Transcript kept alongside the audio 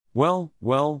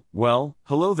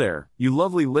Hello there, you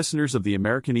lovely listeners of the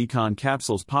American Econ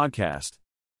Capsules podcast.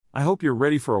 I hope you're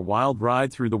ready for a wild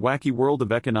ride through the wacky world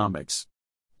of economics.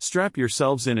 Strap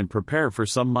yourselves in and prepare for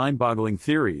some mind-boggling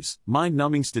theories,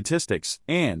 mind-numbing statistics,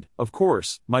 and, of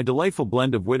course, my delightful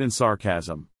blend of wit and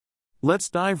sarcasm. Let's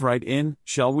dive right in,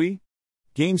 shall we?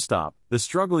 GameStop, the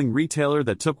struggling retailer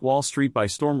that took Wall Street by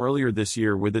storm earlier this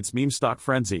year with its meme stock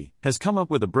frenzy, has come up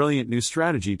with a brilliant new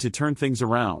strategy to turn things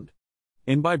around.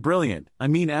 And by brilliant, I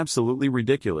mean absolutely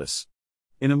ridiculous.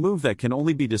 In a move that can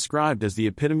only be described as the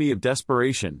epitome of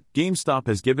desperation, GameStop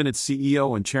has given its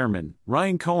CEO and chairman,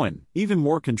 Ryan Cohen, even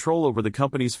more control over the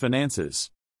company's finances.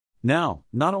 Now,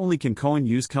 not only can Cohen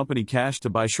use company cash to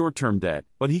buy short-term debt,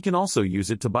 but he can also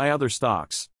use it to buy other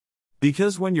stocks.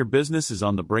 Because when your business is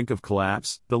on the brink of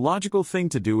collapse, the logical thing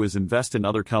to do is invest in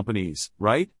other companies,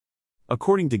 right?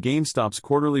 According to GameStop's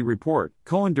quarterly report,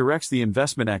 Cohen directs the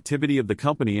investment activity of the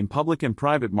company in public and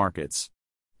private markets.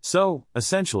 So,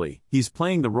 essentially, he's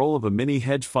playing the role of a mini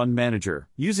hedge fund manager,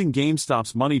 using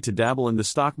GameStop's money to dabble in the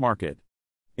stock market.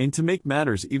 And to make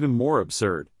matters even more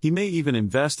absurd, he may even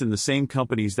invest in the same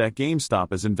companies that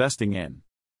GameStop is investing in.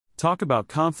 Talk about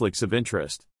conflicts of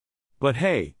interest. But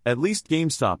hey, at least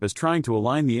GameStop is trying to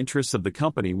align the interests of the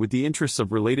company with the interests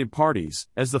of related parties,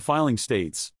 as the filing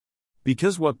states.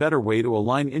 Because what better way to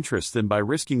align interests than by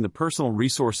risking the personal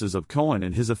resources of Cohen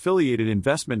and his affiliated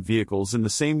investment vehicles in the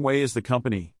same way as the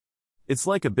company? It's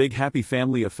like a big happy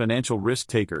family of financial risk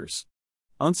takers.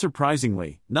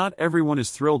 Unsurprisingly, not everyone is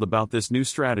thrilled about this new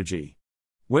strategy.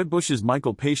 Wedbush's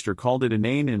Michael Pachter called it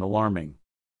inane and alarming.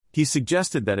 He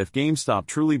suggested that if GameStop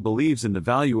truly believes in the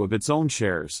value of its own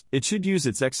shares, it should use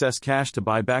its excess cash to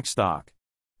buy back stock.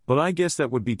 But I guess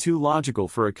that would be too logical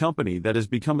for a company that has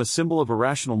become a symbol of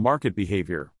irrational market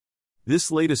behavior.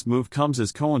 This latest move comes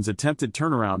as Cohen's attempted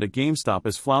turnaround at GameStop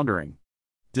is floundering.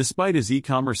 Despite his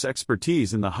e-commerce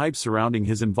expertise and the hype surrounding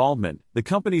his involvement, the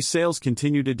company's sales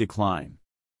continue to decline.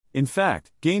 In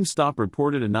fact, GameStop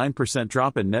reported a 9%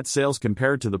 drop in net sales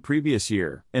compared to the previous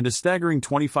year, and a staggering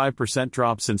 25%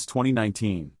 drop since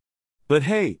 2019. But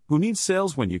hey, who needs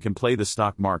sales when you can play the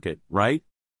stock market, right?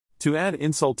 To add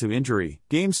insult to injury,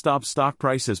 GameStop's stock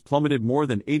price has plummeted more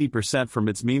than 80% from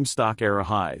its meme stock era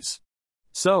highs.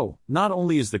 So, not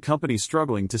only is the company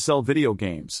struggling to sell video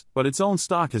games, but its own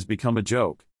stock has become a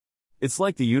joke. It's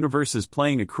like the universe is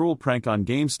playing a cruel prank on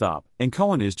GameStop, and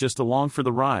Cohen is just along for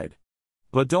the ride.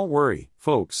 But don't worry,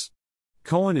 folks.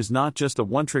 Cohen is not just a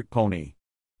one-trick pony.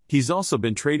 He's also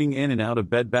been trading in and out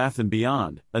of Bed Bath &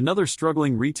 Beyond, another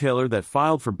struggling retailer that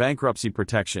filed for bankruptcy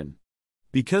protection.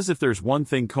 Because if there's one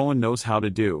thing Cohen knows how to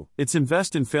do, it's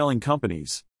invest in failing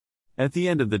companies. At the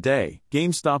end of the day,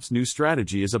 GameStop's new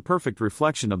strategy is a perfect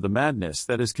reflection of the madness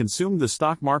that has consumed the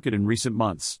stock market in recent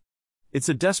months. It's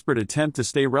a desperate attempt to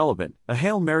stay relevant, a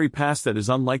Hail Mary pass that is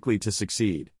unlikely to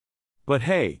succeed. But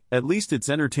hey, at least it's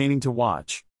entertaining to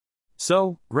watch.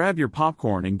 So, grab your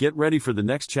popcorn and get ready for the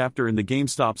next chapter in the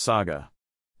GameStop saga.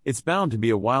 It's bound to be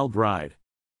a wild ride.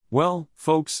 Well,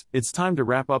 folks, it's time to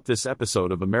wrap up this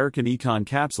episode of American Econ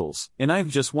Capsules, and I have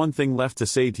just one thing left to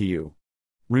say to you.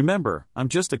 Remember, I'm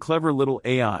just a clever little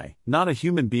AI, not a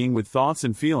human being with thoughts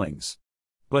and feelings.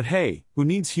 But hey, who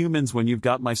needs humans when you've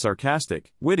got my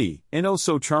sarcastic, witty, and oh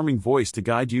so charming voice to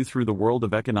guide you through the world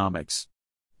of economics?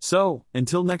 So,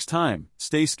 until next time,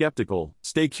 stay skeptical,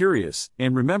 stay curious,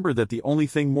 and remember that the only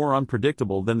thing more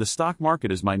unpredictable than the stock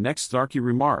market is my next snarky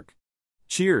remark.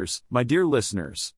 Cheers, my dear listeners.